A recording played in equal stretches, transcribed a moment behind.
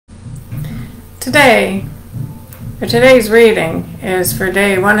Today's reading is for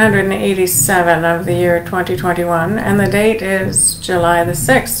day 187 of the year 2021, and the date is July the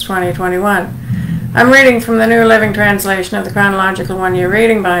 6th, 2021. I'm reading from the New Living Translation of the Chronological One-Year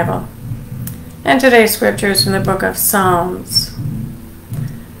Reading Bible. And today's scripture is from the book of Psalms.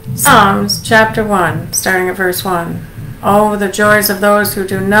 Psalms chapter 1, starting at verse 1. Oh, the joys of those who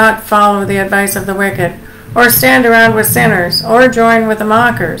do not follow the advice of the wicked, or stand around with sinners, or join with the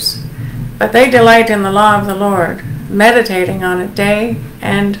mockers. But they delight in the law of the Lord, meditating on it day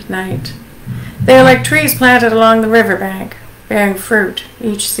and night. They are like trees planted along the riverbank, bearing fruit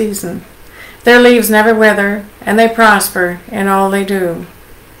each season. Their leaves never wither, and they prosper in all they do.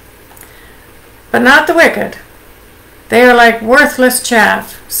 But not the wicked. They are like worthless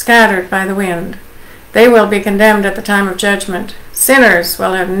chaff, scattered by the wind. They will be condemned at the time of judgment. Sinners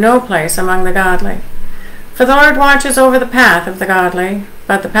will have no place among the godly. For the Lord watches over the path of the godly,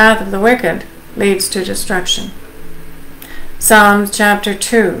 but the path of the wicked leads to destruction. Psalms chapter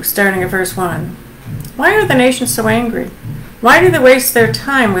 2, starting at verse 1. Why are the nations so angry? Why do they waste their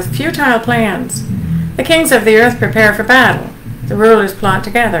time with futile plans? The kings of the earth prepare for battle. The rulers plot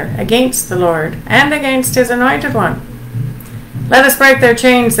together against the Lord and against his anointed one. Let us break their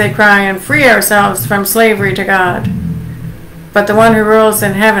chains, they cry, and free ourselves from slavery to God. But the one who rules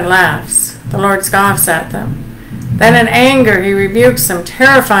in heaven laughs. The Lord scoffs at them. Then in anger he rebukes them,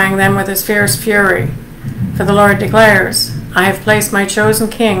 terrifying them with his fierce fury. For the Lord declares, I have placed my chosen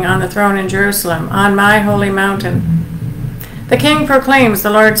king on the throne in Jerusalem, on my holy mountain. The king proclaims the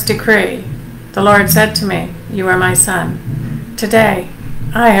Lord's decree. The Lord said to me, You are my son. Today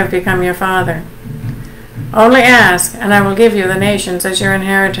I have become your father. Only ask, and I will give you the nations as your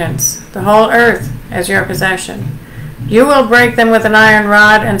inheritance, the whole earth as your possession. You will break them with an iron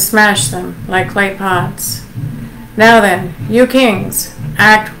rod and smash them like clay pots. Now then, you kings,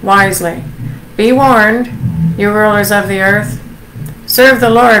 act wisely. Be warned, you rulers of the earth. Serve the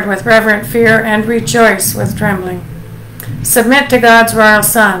Lord with reverent fear and rejoice with trembling. Submit to God's royal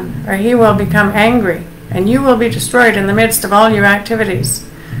Son, or he will become angry, and you will be destroyed in the midst of all your activities.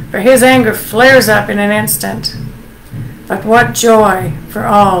 For his anger flares up in an instant. But what joy for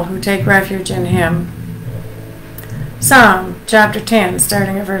all who take refuge in him. Psalm chapter 10,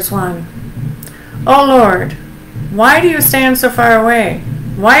 starting at verse 1. O Lord, why do you stand so far away?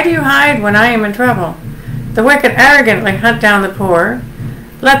 Why do you hide when I am in trouble? The wicked arrogantly hunt down the poor.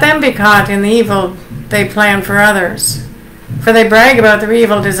 Let them be caught in the evil they plan for others. For they brag about their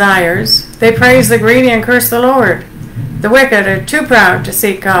evil desires. They praise the greedy and curse the Lord. The wicked are too proud to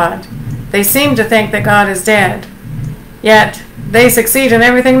seek God. They seem to think that God is dead. Yet they succeed in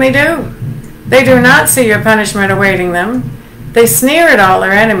everything they do. They do not see your punishment awaiting them. They sneer at all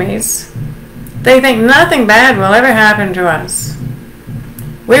their enemies. They think nothing bad will ever happen to us.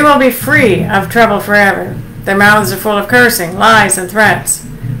 We will be free of trouble forever. Their mouths are full of cursing, lies, and threats.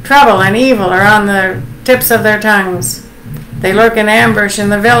 Trouble and evil are on the tips of their tongues. They lurk in ambush in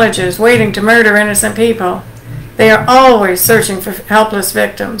the villages, waiting to murder innocent people. They are always searching for helpless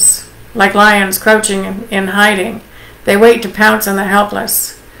victims. Like lions crouching in hiding, they wait to pounce on the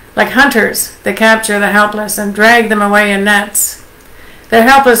helpless. Like hunters, they capture the helpless and drag them away in nets. Their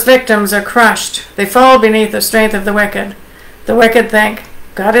helpless victims are crushed. They fall beneath the strength of the wicked. The wicked think,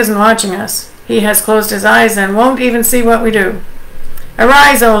 God isn't watching us. He has closed his eyes and won't even see what we do.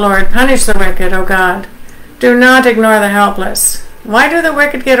 Arise, O Lord, punish the wicked, O God. Do not ignore the helpless. Why do the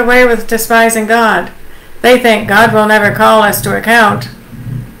wicked get away with despising God? They think God will never call us to account.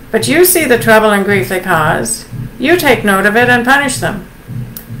 But you see the trouble and grief they cause. You take note of it and punish them.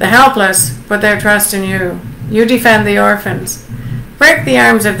 The helpless put their trust in you. You defend the orphans. Break the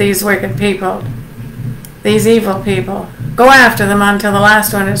arms of these wicked people, these evil people. Go after them until the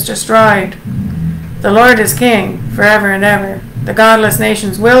last one is destroyed. The Lord is king forever and ever. The godless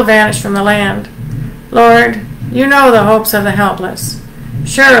nations will vanish from the land. Lord, you know the hopes of the helpless.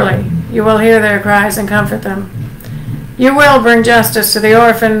 Surely you will hear their cries and comfort them. You will bring justice to the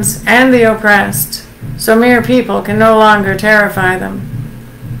orphans and the oppressed, so mere people can no longer terrify them.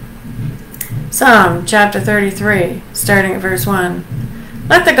 Psalm chapter 33, starting at verse 1.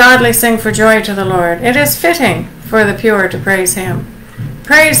 Let the godly sing for joy to the Lord. It is fitting for the pure to praise him.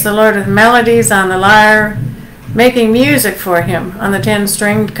 Praise the Lord with melodies on the lyre, making music for him on the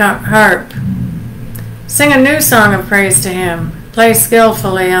 10-stringed harp. Sing a new song of praise to him. Play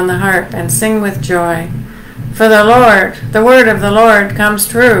skillfully on the harp and sing with joy. For the Lord, the word of the Lord comes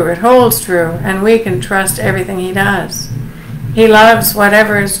true. It holds true, and we can trust everything he does. He loves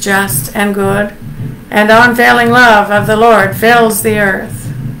whatever is just and good, and unfailing love of the Lord fills the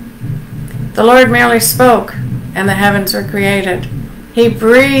earth. The Lord merely spoke, and the heavens were created. He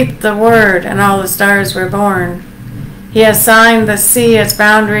breathed the word, and all the stars were born. He assigned the sea its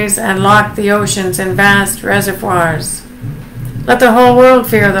boundaries and locked the oceans in vast reservoirs. Let the whole world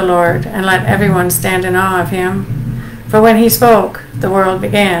fear the Lord, and let everyone stand in awe of him. For when he spoke, the world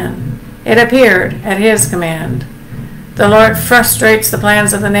began. It appeared at his command. The Lord frustrates the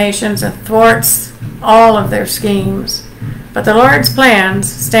plans of the nations and thwarts all of their schemes. But the Lord's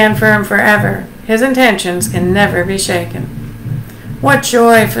plans stand firm forever. His intentions can never be shaken. What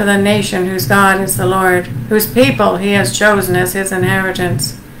joy for the nation whose God is the Lord, whose people he has chosen as his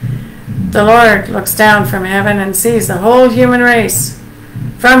inheritance. The Lord looks down from heaven and sees the whole human race.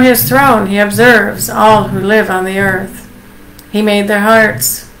 From his throne he observes all who live on the earth. He made their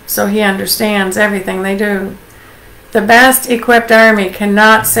hearts, so he understands everything they do. The best equipped army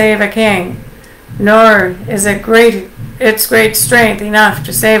cannot save a king, nor is its great strength enough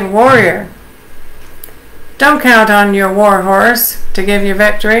to save a warrior. Don't count on your war horse to give you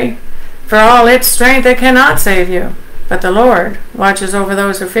victory. For all its strength it cannot save you. But the Lord watches over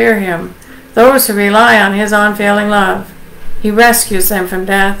those who fear him, those who rely on his unfailing love. He rescues them from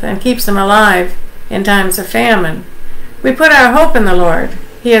death and keeps them alive in times of famine. We put our hope in the Lord.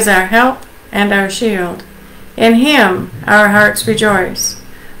 He is our help and our shield. In him our hearts rejoice,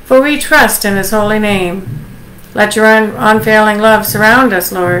 for we trust in his holy name. Let your unfailing love surround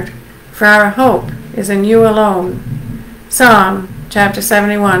us, Lord, for our hope is in you alone. Psalm chapter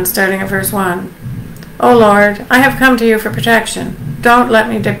 71, starting at verse 1. O Lord, I have come to you for protection. Don't let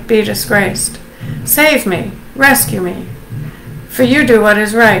me be disgraced. Save me, rescue me, for you do what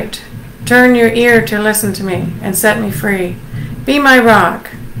is right. Turn your ear to listen to me and set me free. Be my rock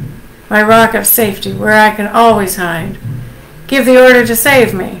of safety, where I can always hide. Give the order to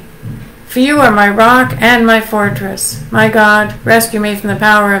save me, for you are my rock and my fortress. My God, rescue me from the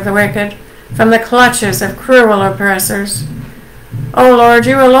power of the wicked, from the clutches of cruel oppressors. O Lord,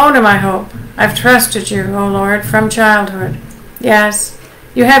 you alone are my hope. I've trusted you, O Lord, from childhood. Yes,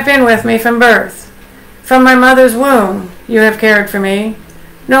 you have been with me from birth. From my mother's womb, you have cared for me.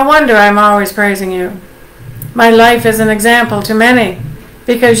 No wonder I'm always praising you. My life is an example to many,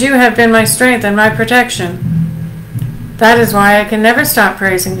 because you have been my strength and my protection. That is why I can never stop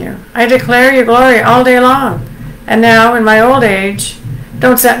praising you. I declare your glory all day long. And now, in my old age,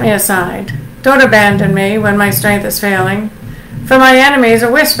 don't set me aside. Don't abandon me when my strength is failing. For my enemies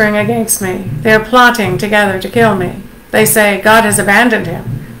are whispering against me. They are plotting together to kill me. They say, God has abandoned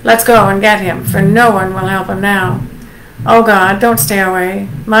him. Let's go and get him, for no one will help him now. Oh God, don't stay away.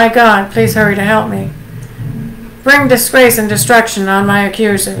 My God, please hurry to help me. Bring disgrace and destruction on my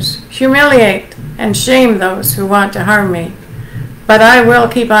accusers. Humiliate and shame those who want to harm me. But I will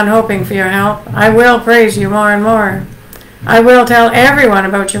keep on hoping for your help. I will praise you more and more. I will tell everyone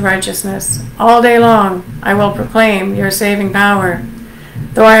about your righteousness. All day long I will proclaim your saving power,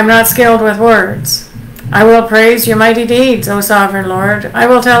 though I am not skilled with words. I will praise your mighty deeds, O sovereign Lord. I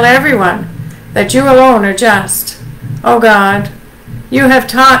will tell everyone that you alone are just. O God, you have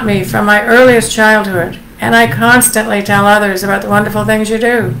taught me from my earliest childhood, and I constantly tell others about the wonderful things you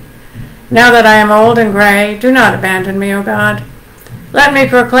do. Now that I am old and gray, do not abandon me, O God. Let me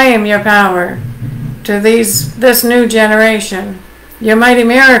proclaim your power to this new generation, your mighty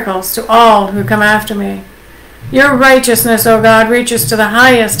miracles to all who come after me. Your righteousness, O God, reaches to the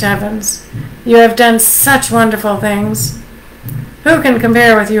highest heavens. You have done such wonderful things. Who can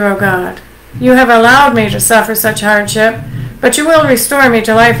compare with you, O God? You have allowed me to suffer such hardship, but you will restore me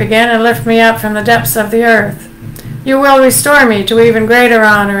to life again and lift me up from the depths of the earth. You will restore me to even greater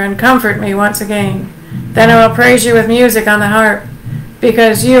honor and comfort me once again. Then I will praise you with music on the harp,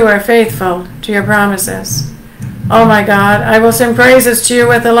 because you are faithful to your promises. O my God, I will sing praises to you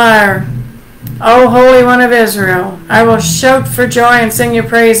with the lyre. O Holy One of Israel, I will shout for joy and sing your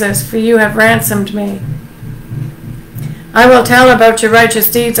praises, for you have ransomed me. I will tell about your righteous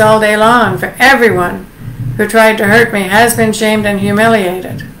deeds all day long, for everyone who tried to hurt me has been shamed and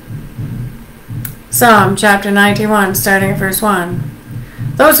humiliated. Psalm chapter 91, starting at verse 1.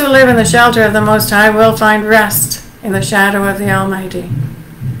 Those who live in the shelter of the Most High will find rest in the shadow of the Almighty.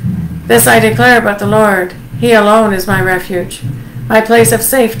 This I declare about the Lord. He alone is my refuge, my place of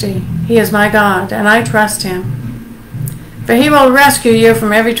safety. He is my God, and I trust him. For he will rescue you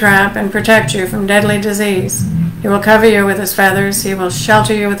from every trap and protect you from deadly disease. He will cover you with his feathers. He will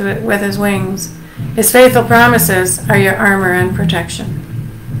shelter you with his wings. His faithful promises are your armor and protection.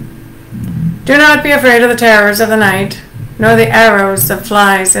 Do not be afraid of the terrors of the night, nor the arrows that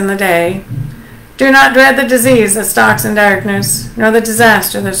flies in the day. Do not dread the disease that stalks in darkness, nor the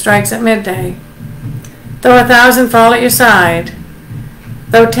disaster that strikes at midday. Though 1,000 fall at your side,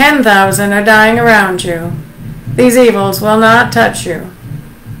 though 10,000 are dying around you, These evils will not touch you.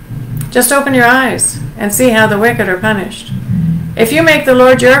 Just open your eyes and see how the wicked are punished. If you make the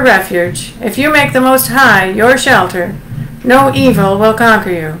Lord your refuge, if you make the Most High your shelter, no evil will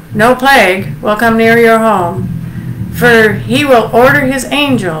conquer you, no plague will come near your home, for he will order his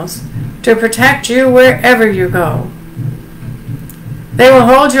angels to protect you wherever you go. They will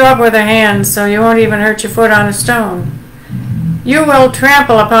hold you up with their hands so you won't even hurt your foot on a stone. You will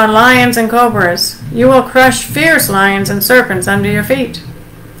trample upon lions and cobras. You will crush fierce lions and serpents under your feet.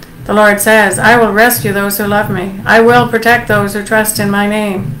 The Lord says, I will rescue those who love me. I will protect those who trust in my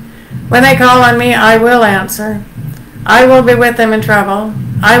name. When they call on me, I will answer. I will be with them in trouble.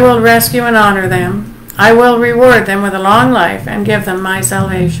 I will rescue and honor them. I will reward them with a long life and give them my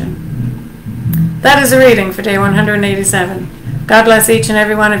salvation. That is a reading for day 187. God bless each and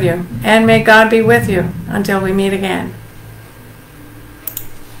every one of you, and may God be with you until we meet again.